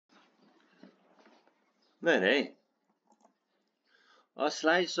A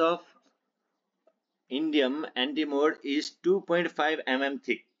slice of indium antimode is 2.5 mm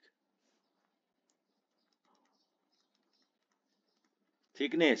thick.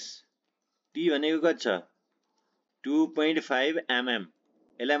 Thickness T भनेको कति छ 2.5 mm.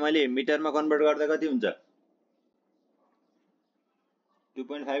 यसलाई मैले मिटरमा कन्भर्ट गर्दा कति हुन्छ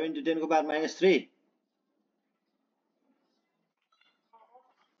 2.5 into 10 को power minus 3.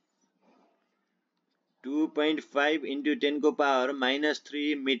 2.5 into 10 को power minus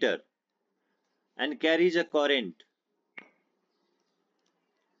 3 meter and carries a current.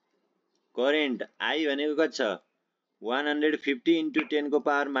 Current I भनेको कति छ 150 into 10 को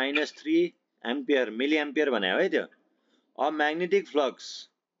power minus 3 ampere milliampere भन्यो है त्यो. A magnetic flux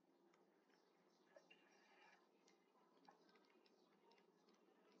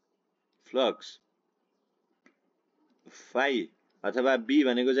phi अथवा b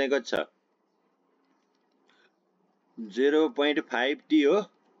भनेको चाहिँ कति छ 0.5 t हो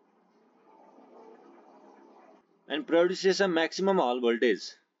and produces a maximum hall voltage.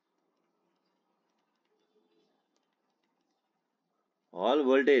 Hall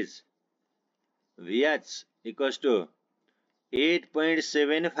voltage Vh equals to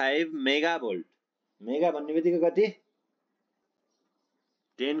 8.75 megavolt. Mega भन्ने बित्तिकै कति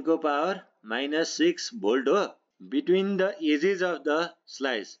 10 को power minus 6 volt हो. Between the edges of the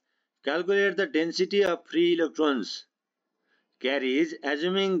slice, calculate the density of free electrons carries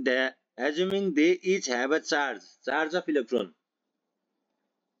assuming they each have a charge of electron.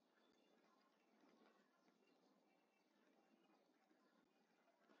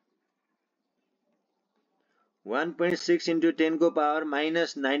 (1.6 into 10 को power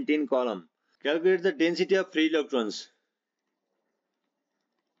minus 19 column. Calculate the density of free electrons.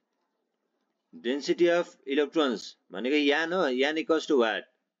 Density of electrons भनेको यान हो. यान equals to what?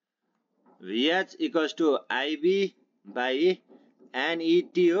 Vh equals to Ib by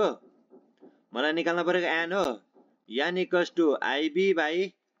NET हो. मलाई निकाल्न परेको n हो. यान equals to Ib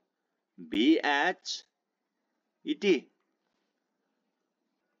by Vh ET.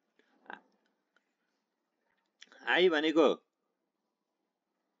 I भनेको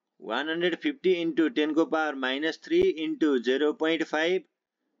 150 into 10 को power minus 3 into 0.5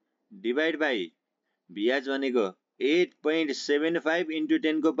 divide by Vh भनेको 8.75 into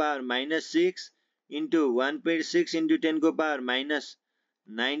 10 को power minus 6 into 1.6 into 10 को power minus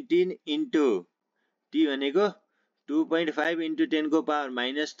 19 into t भनेको 2.5 into 10 को power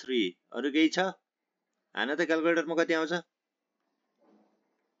minus 3. अरु केही छ हान त क्याल्कुलेटरमा कति आउँछ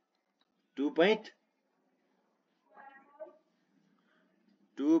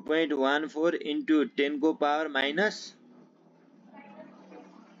 2.14 into 10 को power minus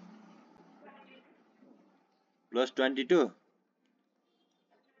plus 22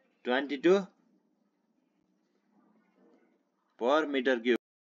 per meter cube.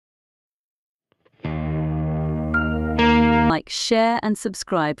 Like, share and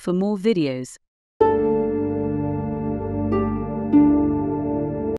subscribe for more videos.